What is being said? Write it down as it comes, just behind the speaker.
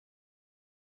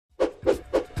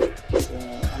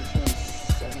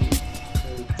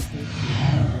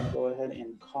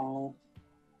call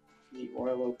the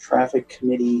Royal Oak Traffic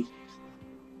Committee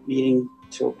meeting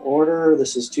to order.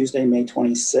 This is Tuesday, May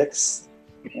 26th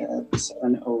at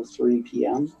 7:03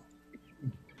 p.m.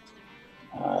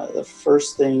 The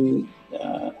first thing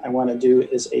I want to do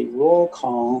is a roll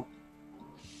call.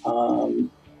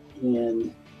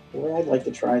 And the way I'd like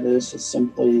to try this is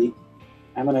simply,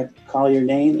 I'm going to call your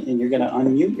name and you're going to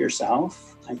unmute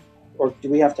yourself. Or do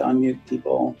we have to unmute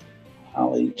people,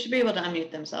 Holly? They should be able to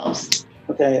unmute themselves.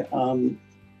 Okay.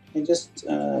 And just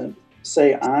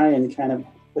say aye and kind of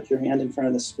put your hand in front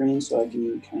of the screen so I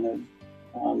can kind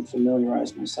of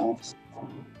familiarize myself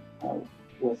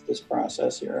with this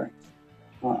process here.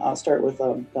 I'll start with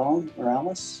Bella or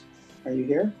Alice. Are you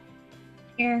here?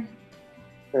 Here.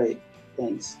 Great,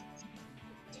 thanks.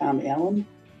 Tom Allen?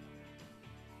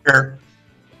 Here.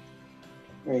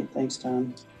 Great, thanks,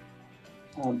 Tom.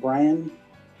 Brian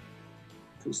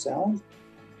Cusell?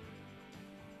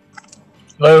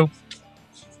 Hello.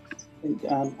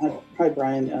 Hi,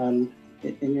 Brian.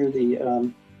 And you're the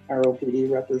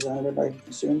ROPD representative, I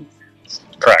assume?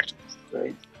 Correct.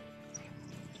 Great.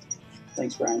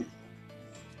 Thanks, Brian.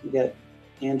 You got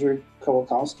Andrew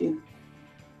Kowalkowski?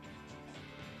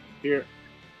 Here.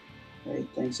 Great,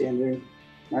 thanks, Andrew.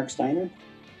 Mark Steiner?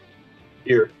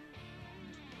 Here.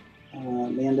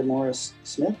 Amanda Morris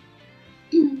Smith?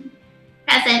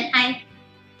 Present. Hi.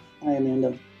 Hi,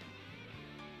 Amanda.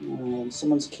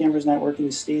 Someone's camera's not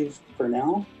working. Steve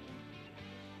Burnell?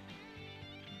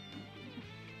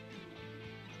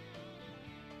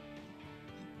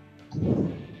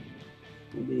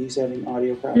 Maybe he's having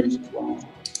audio problems as well.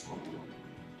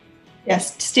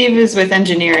 Yes, Steve is with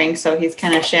engineering, so he's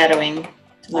kind of shadowing.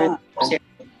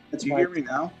 That's You why hear me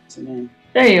now? it's a name.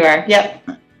 There you are. Yep.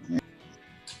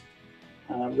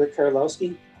 Rick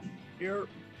Karlowski? Here.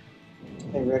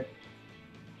 Hey, Rick.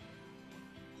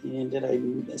 And did I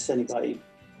miss anybody?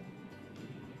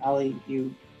 Holly,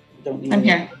 you don't need I'm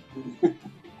here.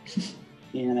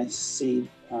 And I see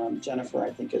Jennifer, I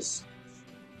think, is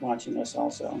watching us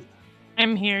also.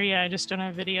 I'm here, yeah, I just don't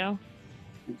have video.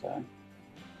 Okay.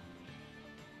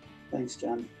 Thanks,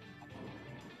 Jen.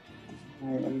 All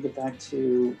right, let me get back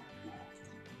to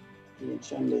the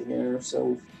agenda here.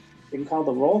 So we can call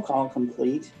the roll call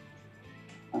complete.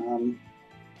 And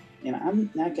I'm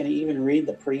not going to even read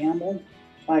the preamble.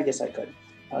 Well, I guess I could.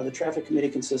 The traffic committee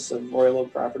consists of Royal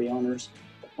Oak property owners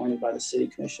appointed by the city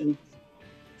commission.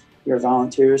 We are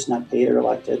volunteers, not paid or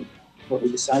elected. What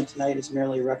we decide tonight is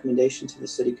merely a recommendation to the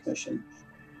city commission.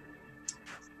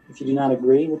 If you do not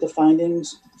agree with the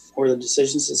findings or the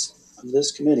decisions of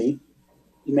this committee,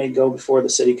 you may go before the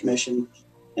city commission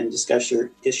and discuss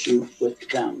your issue with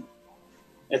them.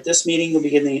 At this meeting, you'll be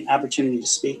given the opportunity to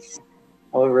speak.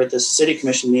 However, at this city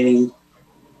commission meeting,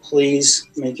 please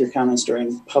make your comments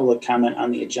during public comment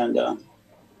on the agenda.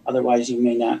 Otherwise, you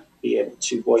may not be able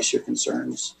to voice your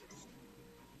concerns.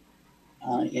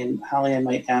 And Holly, I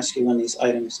might ask you when these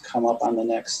items come up on the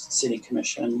next city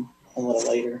commission a little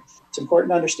later. It's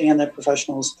important to understand that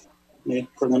professionals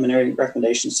make preliminary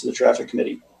recommendations to the traffic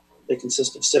committee. They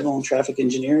consist of civil and traffic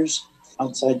engineers,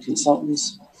 outside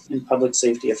consultants, and public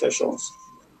safety officials.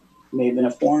 You may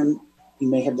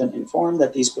have been informed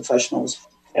that these professionals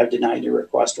have denied your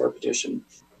request or petition.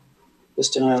 This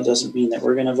denial doesn't mean that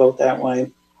we're going to vote that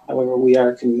way. However, we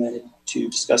are committed to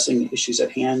discussing the issues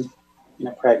at hand in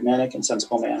a pragmatic and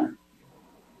sensible manner.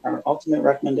 Our ultimate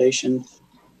recommendation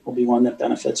will be one that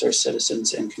benefits our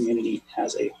citizens and community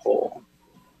as a whole.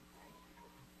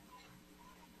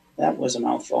 That was a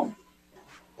mouthful.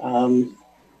 On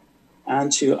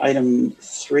to item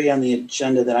 3 on the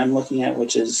agenda that I'm looking at,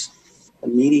 which is the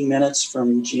meeting minutes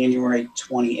from January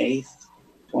 28th,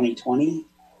 2020,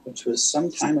 which was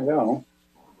some time ago,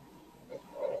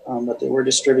 but they were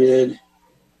distributed,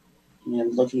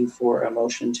 and looking for a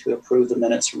motion to approve the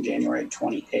minutes from January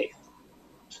 28th.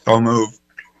 So move.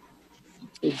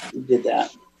 Who did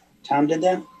that? Tom did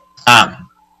that?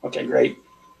 Okay, great.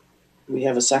 Do we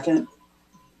have a second?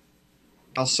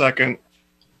 I'll second.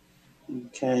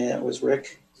 Okay, that was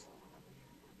Rick.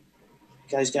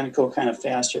 You guys gotta go kind of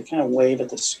faster. Kind of wave at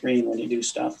the screen when you do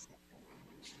stuff.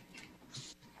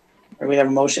 All right, we have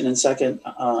a motion and second.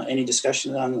 Any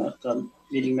discussion on the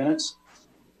meeting minutes?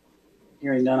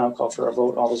 Hearing none, I'll call for a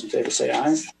vote. All those in favor say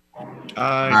aye.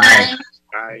 Aye.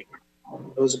 Aye.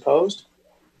 Those opposed?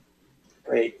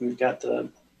 Great, we've got the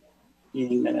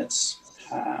meeting minutes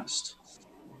passed.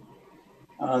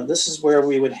 This is where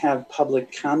we would have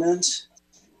public comment.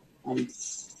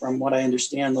 From what I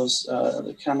understand, those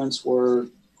the comments were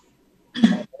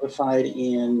notified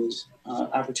and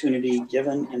opportunity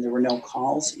given, and there were no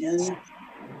calls in.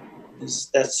 Is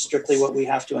that strictly what we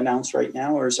have to announce right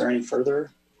now, or is there any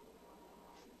further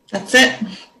That's it.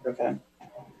 Okay.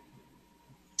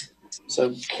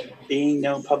 So being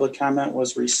no public comment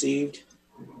was received,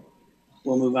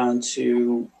 we'll move on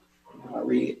to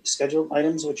rescheduled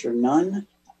items, which are none.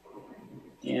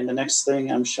 And the next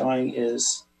thing I'm showing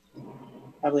is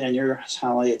probably on your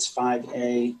Holly, it's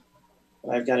 5A,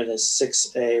 but I've got it as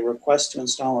 6A, request to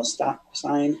install a stop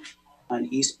sign on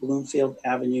East Bloomfield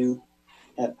Avenue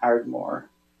at Ardmore.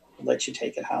 I'll let you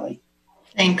take it, Holly.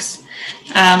 Thanks.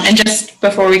 And just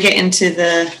before we get into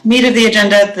the meat of the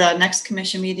agenda, the next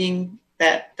commission meeting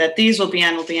that these will be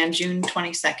on June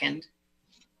 22nd.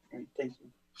 Great, thank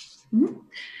you.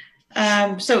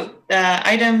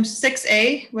 Item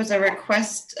 6A was a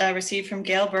request received from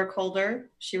Gail Burkholder.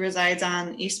 She resides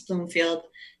on East Bloomfield,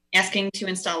 asking to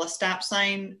install a stop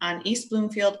sign on East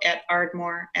Bloomfield at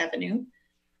Ardmore Avenue.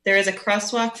 There is a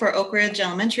crosswalk for Oak Ridge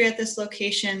Elementary at this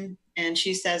location, and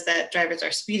she says that drivers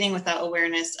are speeding without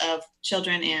awareness of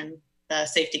children and the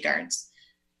safety guards.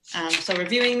 So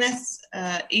reviewing this,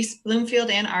 East Bloomfield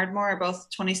and Ardmore are both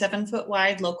 27-foot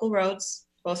wide local roads.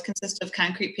 Both consist of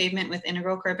concrete pavement with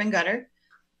integral curb and gutter.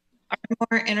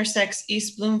 Ardmore intersects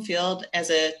East Bloomfield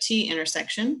as a T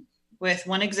intersection with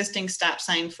one existing stop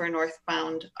sign for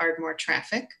northbound Ardmore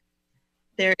traffic.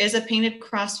 There is a painted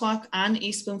crosswalk on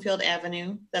East Bloomfield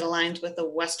Avenue that aligns with the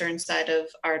western side of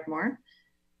Ardmore.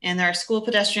 And there are school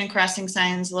pedestrian crossing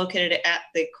signs located at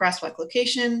the crosswalk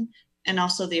location, and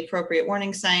also the appropriate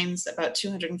warning signs about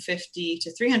 250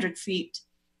 to 300 feet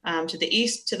to the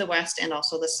east, to the west, and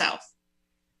also the south.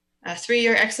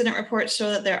 3-year accident reports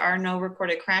show that there are no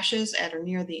reported crashes at or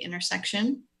near the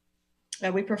intersection.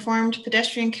 We performed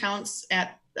pedestrian counts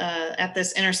at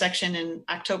this intersection in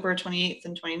October 28th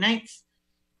and 29th,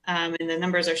 and the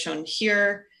numbers are shown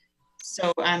here.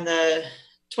 So on the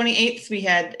 28th, we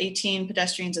had 18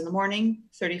 pedestrians in the morning,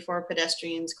 34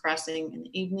 pedestrians crossing in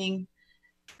the evening,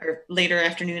 or later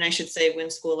afternoon, I should say,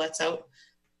 when school lets out.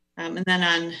 And then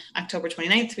on October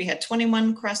 29th, we had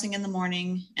 21 crossing in the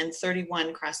morning and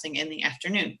 31 crossing in the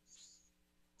afternoon.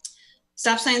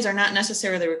 Stop signs are not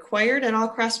necessarily required at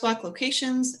all crosswalk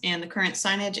locations, and the current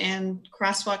signage and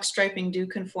crosswalk striping do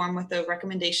conform with the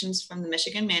recommendations from the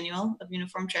Michigan Manual of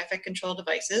Uniform Traffic Control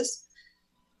Devices.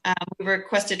 We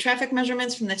requested traffic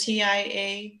measurements from the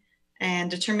TIA and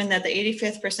determined that the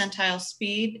 85th percentile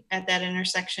speed at that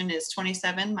intersection is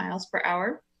 27 miles per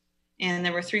hour. And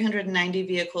there were 390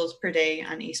 vehicles per day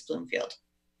on East Bloomfield.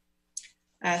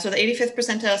 So the 85th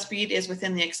percentile speed is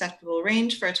within the acceptable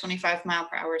range for a 25 mile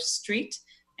per hour street.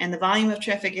 And the volume of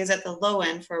traffic is at the low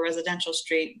end for a residential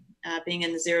street, being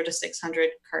in the 0 to 600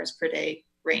 cars per day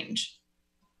range.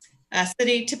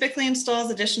 City typically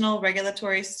installs additional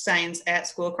regulatory signs at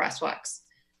school crosswalks.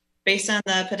 Based on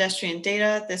the pedestrian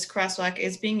data, this crosswalk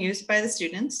is being used by the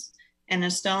students, and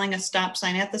installing a stop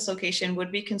sign at this location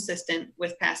would be consistent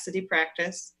with past city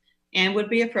practice and would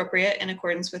be appropriate in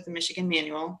accordance with the Michigan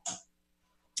Manual.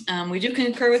 We do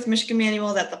concur with Michigan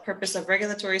Manual that the purpose of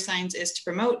regulatory signs is to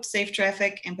promote safe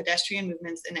traffic and pedestrian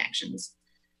movements and actions.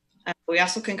 We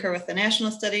also concur with the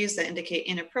national studies that indicate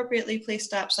inappropriately placed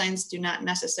stop signs do not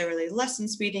necessarily lessen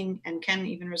speeding and can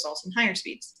even result in higher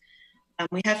speeds.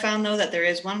 We have found, though, that there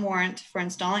is one warrant for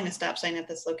installing a stop sign at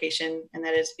this location, and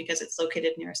that is because it's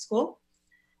located near a school.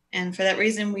 And for that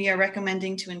reason, we are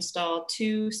recommending to install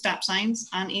 2 stop signs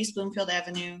on East Bloomfield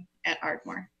Avenue at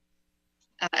Ardmore.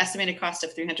 Estimated cost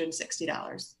of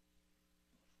 $360.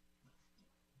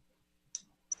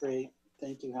 Great,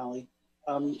 thank you, Holly.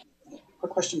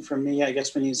 Quick question for me, I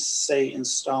guess when you say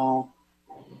install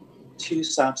 2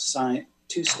 stop signs,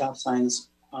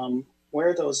 where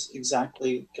are those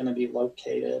exactly going to be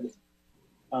located?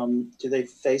 Do they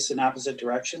face in opposite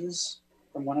directions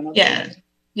from one another?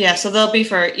 Yeah. So they'll be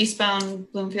for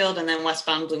eastbound Bloomfield and then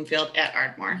westbound Bloomfield at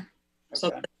Ardmore. Okay.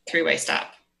 So 3-way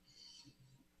stop.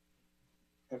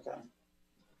 Okay.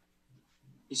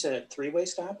 You said a 3-way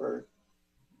stop, or?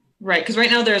 Right, because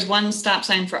right now there's one stop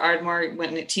sign for Ardmore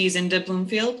when it tees into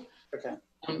Bloomfield. Okay.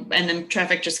 And then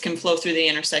traffic just can flow through the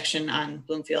intersection on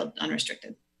Bloomfield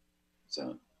unrestricted.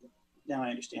 So now I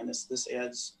understand this. This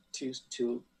adds two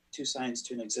signs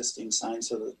to an existing sign,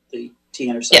 so that the T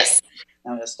intersection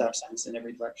now has stop signs in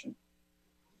every direction.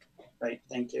 Right.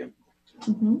 Thank you.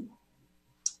 Mm-hmm.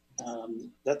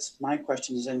 That's my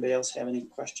question. Does anybody else have any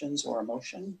questions or a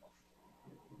motion?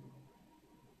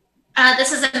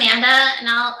 This is Amanda, and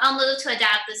I'll move to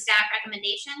adopt the staff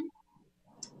recommendation.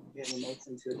 We have a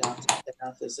motion to adopt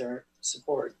staff. Is there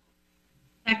support?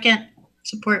 Second.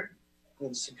 Support. We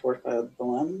have support by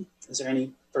Belen. Is there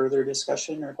any further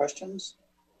discussion or questions?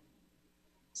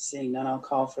 Seeing none, I'll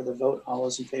call for the vote. All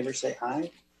those in favor say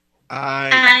aye.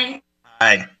 Aye.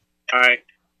 Aye. Aye.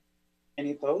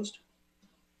 Any opposed?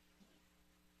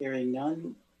 Hearing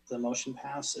none, the motion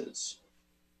passes.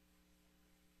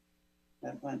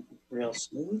 That went real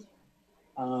smooth.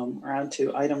 We're on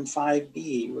to item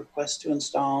 5B, request to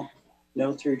install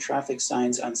no through traffic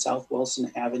signs on South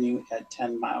Wilson Avenue at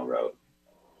 10 Mile Road.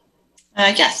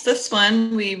 Yes, this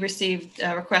one we received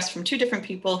a request from two different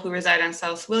people who reside on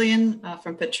South William,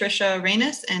 from Patricia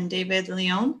Reynes and David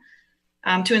Leone,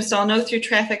 to install no through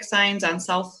traffic signs on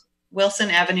South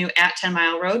Wilson Avenue at 10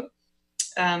 Mile Road.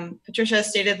 Patricia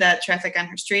stated that traffic on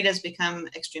her street has become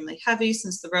extremely heavy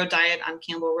since the road diet on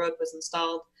Campbell Road was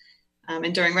installed.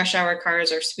 And during rush hour,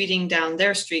 cars are speeding down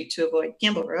their street to avoid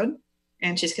Campbell Road.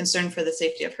 And she's concerned for the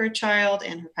safety of her child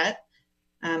and her pet.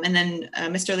 And then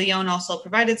Mr. Leone also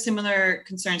provided similar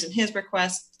concerns in his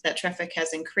request that traffic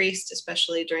has increased,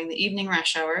 especially during the evening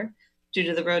rush hour, due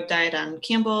to the road diet on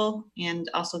Campbell and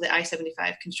also the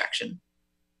I-75 construction.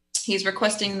 He's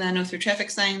requesting the no through traffic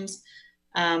signs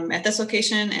at this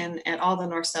location and at all the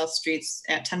north-south streets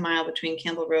at 10 Mile between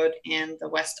Campbell Road and the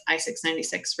west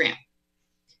I-696 ramp.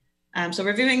 So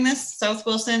reviewing this, South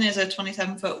Wilson is a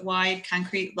 27-foot wide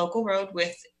concrete local road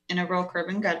with inner row curb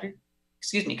and gutter.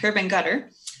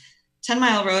 10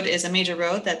 Mile Road is a major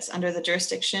road that's under the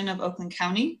jurisdiction of Oakland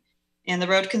County, and the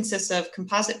road consists of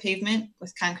composite pavement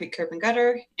with concrete curb and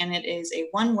gutter, and it is a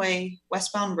one-way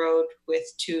westbound road with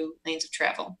 2 lanes of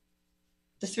travel.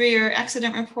 The 3-year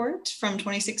accident report from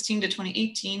 2016 to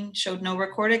 2018 showed no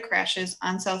recorded crashes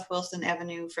on South Wilson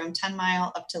Avenue from 10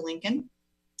 Mile up to Lincoln.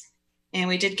 And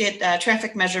we did get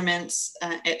traffic measurements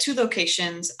at 2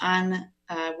 locations on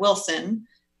Wilson.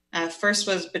 First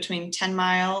was between 10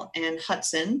 Mile and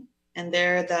Hudson, and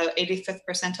there the 85th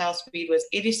percentile speed was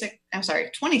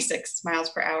 26 miles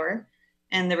per hour,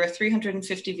 and there were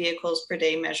 350 vehicles per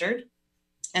day measured.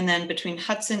 And then between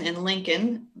Hudson and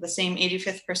Lincoln, the same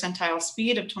 85th percentile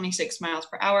speed of 26 miles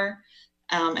per hour,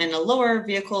 and a lower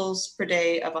vehicles per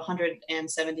day of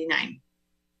 179.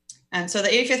 And so the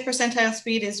 85th percentile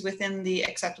speed is within the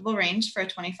acceptable range for a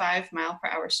 25 mile per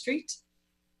hour street.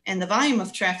 And the volume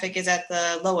of traffic is at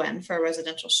the low end for a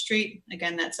residential street.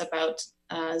 Again, that's about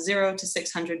 0 to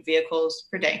 600 vehicles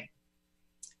per day.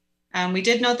 We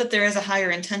did note that there is a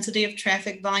higher intensity of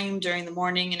traffic volume during the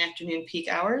morning and afternoon peak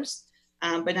hours,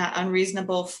 but not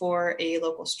unreasonable for a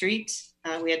local street.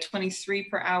 We had 23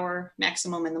 per hour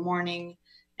maximum in the morning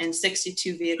and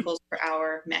 62 vehicles per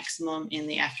hour maximum in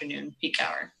the afternoon peak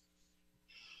hour.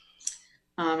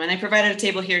 And I provided a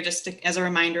table here just as a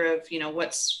reminder of,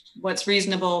 what's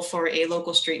reasonable for a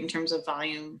local street in terms of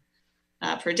volume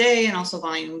per day and also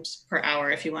volumes per hour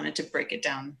if you wanted to break it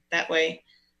down that way.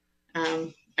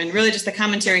 And really just the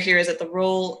commentary here is that the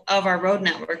role of our road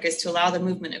network is to allow the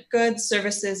movement of goods,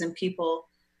 services, and people.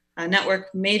 A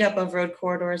network made up of road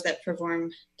corridors that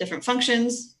perform different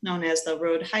functions known as the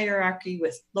road hierarchy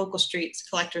with local streets,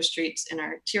 collector streets, and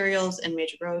arterials and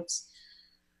major roads.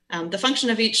 The function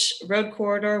of each road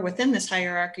corridor within this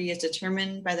hierarchy is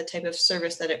determined by the type of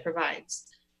service that it provides.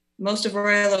 Most of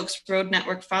Royal Oak's road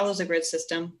network follows a grid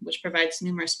system, which provides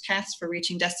numerous paths for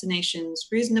reaching destinations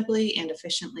reasonably and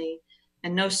efficiently,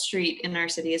 and no street in our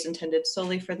city is intended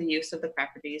solely for the use of the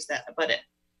properties that abut it.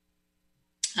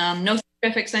 No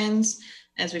traffic signs,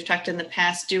 as we've talked in the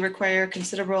past, do require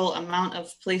considerable amount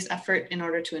of police effort in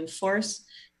order to enforce,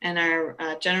 and are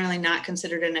generally not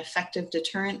considered an effective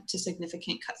deterrent to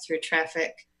significant cut-through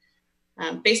traffic.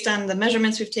 Based on the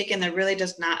measurements we've taken, there really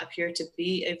does not appear to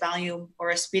be a volume or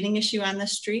a speeding issue on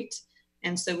this street,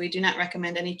 and so we do not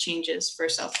recommend any changes for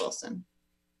South Wilson.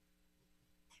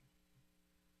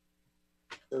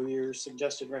 So your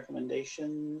suggested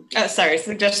recommendation?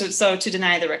 Suggested, so to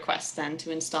deny the request then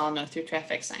to install no through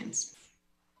traffic signs.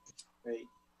 Great,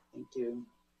 thank you.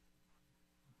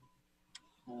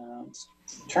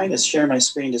 Trying to share my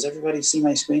screen. Does everybody see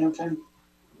my screen okay?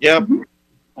 Yep.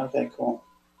 Okay, cool.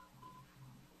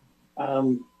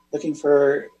 Looking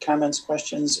for comments,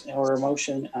 questions, or a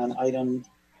motion on item,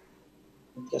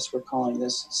 I guess we're calling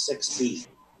this 6B.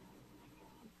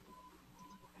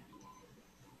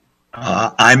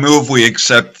 I move we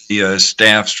accept the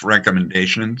staff's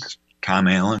recommendations. Tom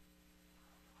Allen.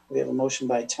 We have a motion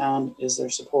by Tom. Is there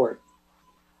support?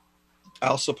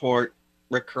 I'll support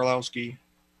Rick Kurlowski.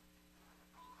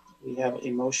 We have a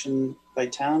motion by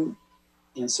Tom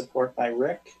and support by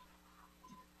Rick.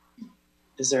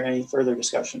 Is there any further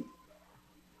discussion?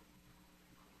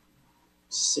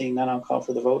 Seeing none, I'll call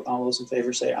for the vote. All those in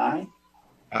favor say aye.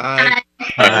 Aye.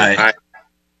 Aye.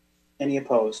 Any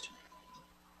opposed?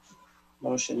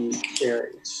 Motion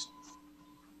carries.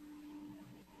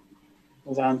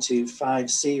 Move on to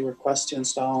 5C, request to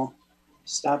install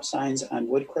stop signs on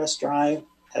Woodcrest Drive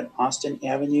at Austin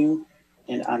Avenue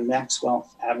and on Maxwell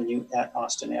Avenue at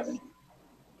Austin Avenue.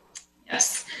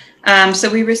 Yes.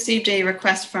 So we received a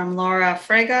request from Laura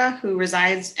Frega, who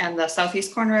resides at the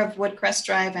southeast corner of Woodcrest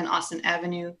Drive and Austin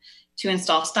Avenue, to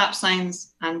install stop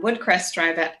signs on Woodcrest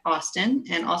Drive at Austin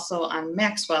and also on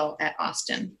Maxwell at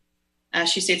Austin.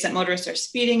 She states that motorists are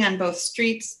speeding on both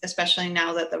streets, especially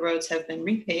now that the roads have been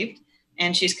repaved,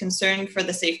 and she's concerned for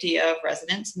the safety of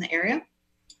residents in the area.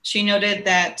 She noted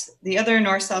that the other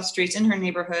north-south streets in her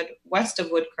neighborhood west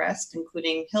of Woodcrest,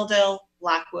 including Hilldale,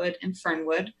 Lockwood, and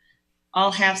Fernwood,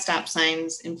 all have stop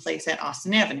signs in place at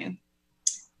Austin Avenue.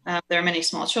 There are many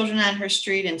small children on her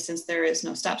street, and since there is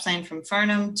no stop sign from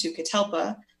Farnham to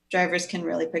Catalpa, drivers can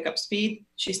really pick up speed.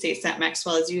 She states that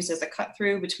Maxwell is used as a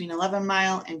cut-through between 11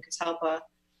 Mile and Catalpa.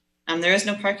 There is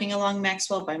no parking along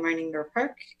Maxwell by Meininger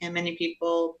Park, and many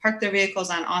people park their vehicles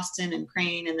on Austin and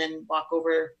Crane and then walk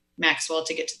over Maxwell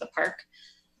to get to the park.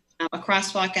 A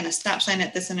crosswalk and a stop sign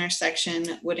at this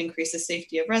intersection would increase the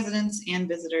safety of residents and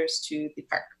visitors to the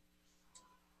park.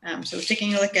 So we're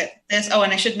taking a look at this. Oh,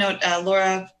 and I should note,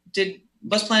 Laura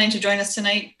was planning to join us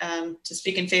tonight to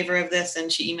speak in favor of this,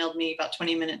 and she emailed me about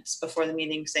 20 minutes before the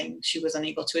meeting saying she was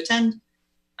unable to attend,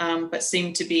 but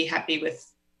seemed to be happy with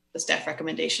the staff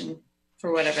recommendation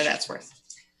for whatever that's worth.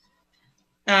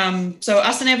 So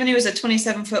Austin Avenue is a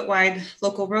 27-foot wide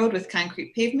local road with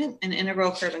concrete pavement and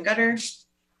integral curb and gutter.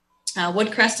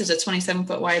 Woodcrest is a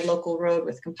 27-foot wide local road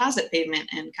with composite pavement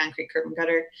and concrete curb and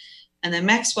gutter. And then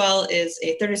Maxwell is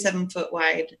a 37-foot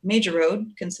wide major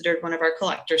road, considered one of our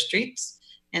collector streets.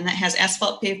 And that has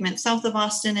asphalt pavement south of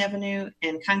Austin Avenue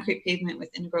and concrete pavement with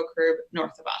integral curb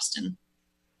north of Austin.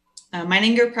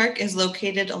 Meininger Park is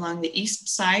located along the east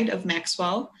side of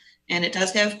Maxwell, and it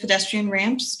does have pedestrian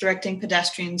ramps directing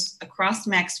pedestrians across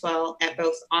Maxwell at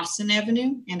both Austin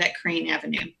Avenue and at Crane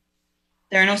Avenue.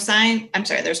 There's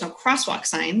no crosswalk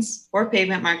signs or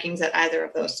pavement markings at either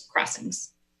of those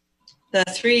crossings. The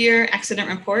 3-year accident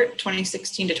report,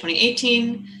 2016 to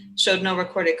 2018, showed no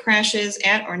recorded crashes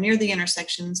at or near the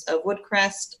intersections of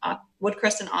Woodcrest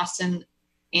and Austin,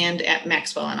 and at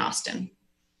Maxwell and Austin.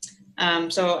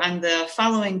 So on the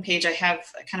following page, I have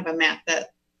kind of a map that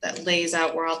lays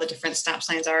out where all the different stop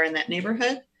signs are in that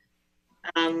neighborhood.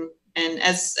 And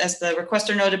as the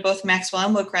requester noted, both Maxwell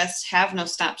and Woodcrest have no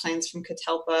stop signs from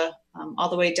Catalpa all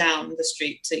the way down the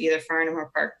street to either Farnham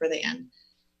or Park where they end,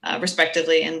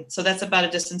 respectively. And so that's about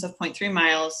a distance of 0.3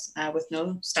 miles with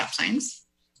no stop signs.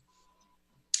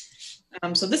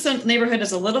 So this neighborhood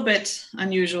is a little bit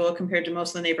unusual compared to most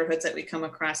of the neighborhoods that we come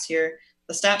across here.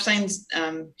 The stop signs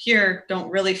here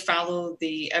don't really follow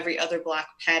the every other block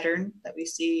pattern that we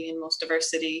see in most of our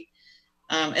city,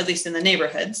 at least in the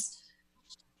neighborhoods.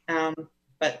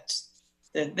 But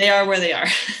they are where they are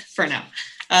for now.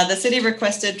 The city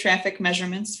requested traffic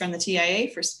measurements from the TIA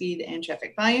for speed and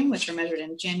traffic volume, which were measured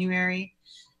in January.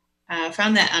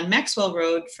 Found that on Maxwell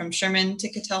Road from Sherman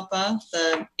to Catalpa,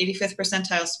 the 85th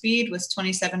percentile speed was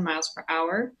 27 miles per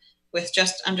hour with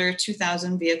just under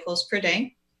 2,000 vehicles per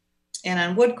day. And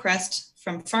on Woodcrest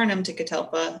from Farnham to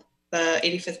Catalpa, the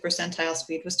 85th percentile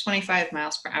speed was 25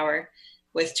 miles per hour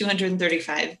with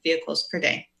 235 vehicles per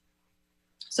day.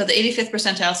 So the 85th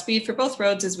percentile speed for both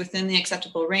roads is within the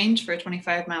acceptable range for a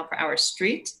 25 mile per hour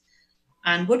street.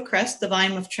 On Woodcrest, the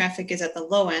volume of traffic is at the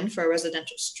low end for a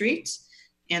residential street.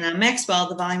 And on Maxwell,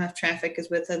 the volume of traffic is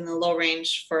within the low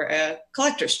range for a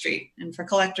collector street. And for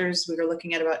collectors, we were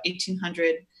looking at about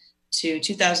 1,800 to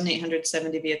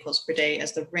 2,870 vehicles per day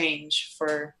as the range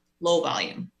for low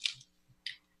volume.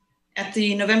 At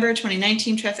the November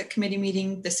 2019 Traffic Committee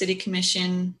meeting, the City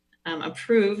Commission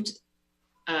approved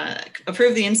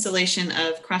the installation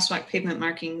of crosswalk pavement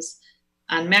markings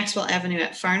on Maxwell Avenue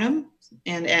at Farnham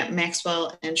and at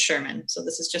Maxwell and Sherman. So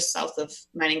this is just south of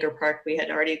Meininger Park. We had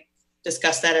already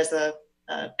discussed that as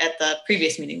at the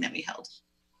previous meeting that we held.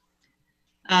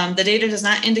 The data does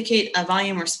not indicate a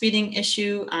volume or speeding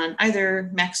issue on either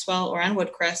Maxwell or on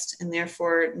Woodcrest, and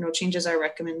therefore no changes are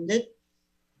recommended.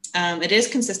 It is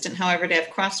consistent, however, to have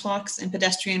crosswalks and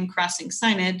pedestrian crossing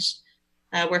signage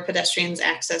where pedestrians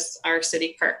access our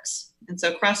city parks. And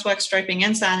so crosswalk striping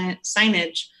and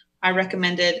signage are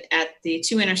recommended at the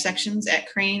 2 intersections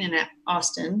at Crane and at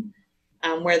Austin,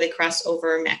 where they cross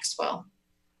over Maxwell.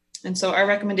 And so our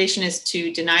recommendation is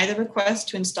to deny the request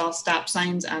to install stop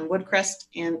signs on Woodcrest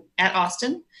and at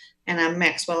Austin and on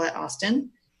Maxwell at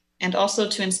Austin, and also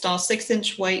to install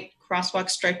 6-inch white crosswalk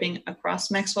striping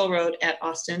across Maxwell Road at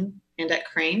Austin and at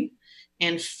Crane,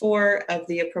 and 4 of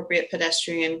the appropriate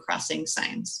pedestrian crossing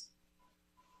signs.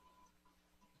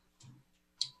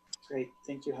 Great,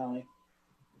 thank you, Holly.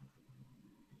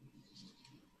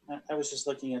 I was just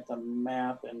looking at the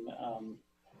map and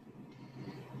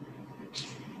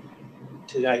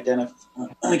to identify,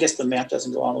 I guess the map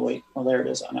doesn't go all the way, well, there it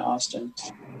is on Austin.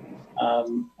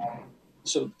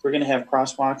 So we're gonna have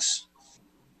crosswalks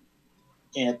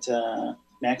at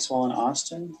Maxwell and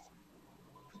Austin.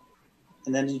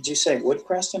 And then did you say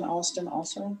Woodcrest and Austin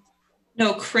also?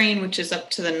 No, Crane, which is up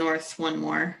to the north, one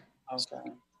more.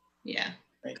 Okay, Yeah.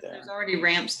 right there. There's already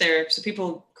ramps there, so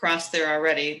people cross there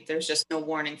already. There's just no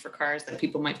warning for cars that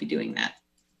people might be doing that.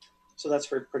 So that's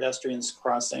for pedestrians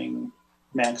crossing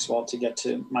Maxwell to get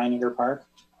to Meininger Park?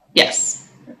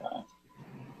 Yes.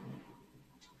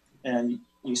 And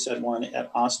you said one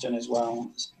at Austin as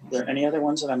well. Is there any other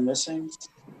ones that I'm missing?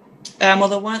 Well,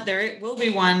 there will be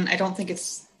one. I don't think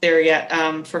it's there yet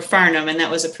for Farnham, and that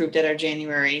was approved at our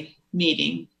January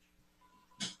meeting.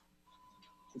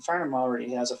 Farnham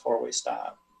already has a four-way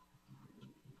stop.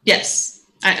 Yes,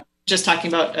 I'm just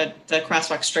talking about the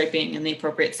crosswalk striping and the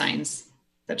appropriate signs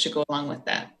that should go along with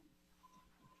that.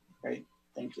 Great,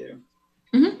 thank you.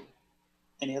 Mm-hmm.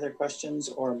 Any other questions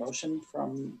or motion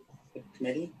from the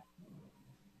committee?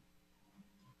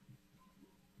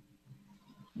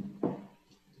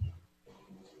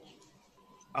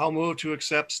 I'll move to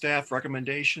accept staff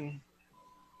recommendation.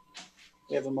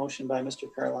 We have a motion by Mr.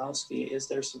 Karlowski. Is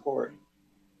there support?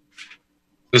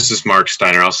 This is Mark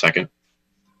Steiner. I'll second.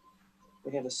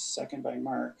 We have a second by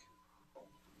Mark.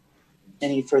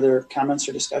 Any further comments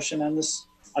or discussion on this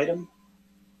item?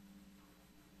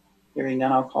 Hearing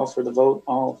none, I'll call for the vote.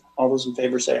 All those in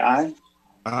favor say aye.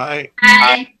 Aye.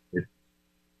 Aye.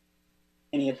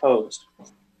 Any opposed?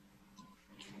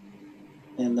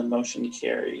 And the motion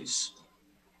carries.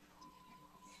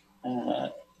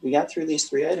 We got through these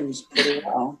three items pretty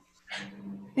well.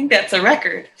 I think that's a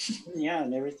record. Yeah,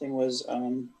 and everything was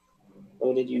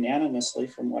voted unanimously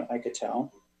from what I could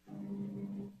tell.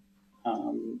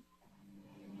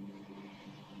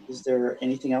 Is there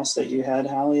anything else that you had,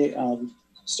 Holly?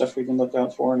 Stuff we can look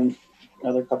out for in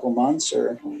another couple months,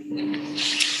 or?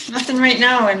 Nothing right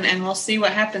now, and we'll see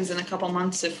what happens in a couple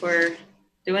months if we're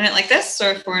doing it like this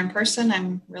or if we're in person.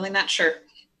 I'm really not sure.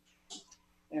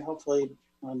 Yeah, hopefully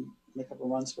in a couple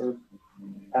months we're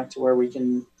back to where we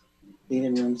can be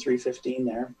in room 315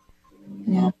 there.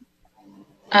 Yeah.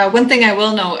 One thing I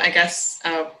will note, I guess,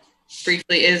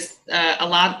 briefly is we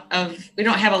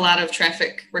don't have a lot of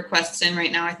traffic requests in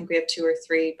right now. I think we have 2 or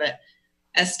 3, but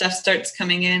as stuff starts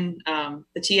coming in,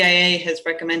 the TIA has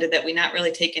recommended that we not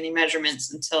really take any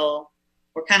measurements until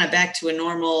we're kind of back to a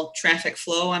normal traffic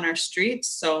flow on our streets.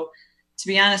 So to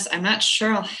be honest, I'm not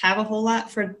sure I'll have a whole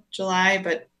lot for July,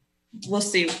 but we'll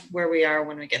see where we are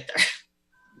when we get there.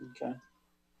 Okay.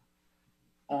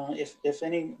 If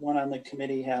anyone on the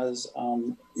committee has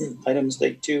items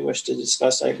they do wish to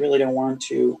discuss, I really don't want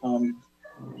to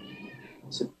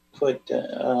put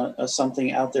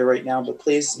something out there right now, but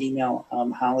please email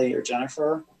Holly or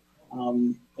Jennifer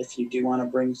if you do want to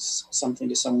bring something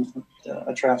to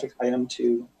a traffic item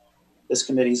to this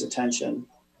committee's attention.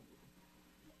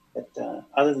 But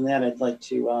other than that, I'd like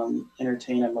to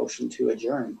entertain a motion to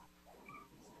adjourn.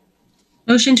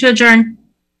 Motion to adjourn.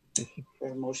 We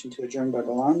have a motion to adjourn by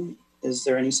Belong. Is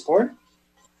there any support?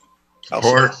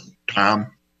 Support,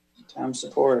 Tom. Tom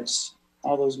supports.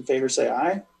 All those in favor say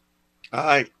aye.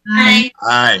 Aye. Aye.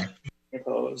 Aye.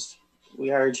 Opposed. We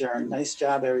are adjourned. Nice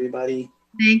job, everybody.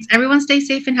 Thanks. Everyone stay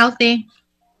safe and healthy.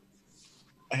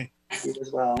 You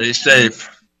as well. Stay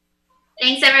safe.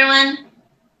 Thanks, everyone.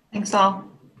 Thanks all.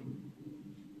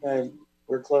 Okay,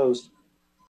 we're closed.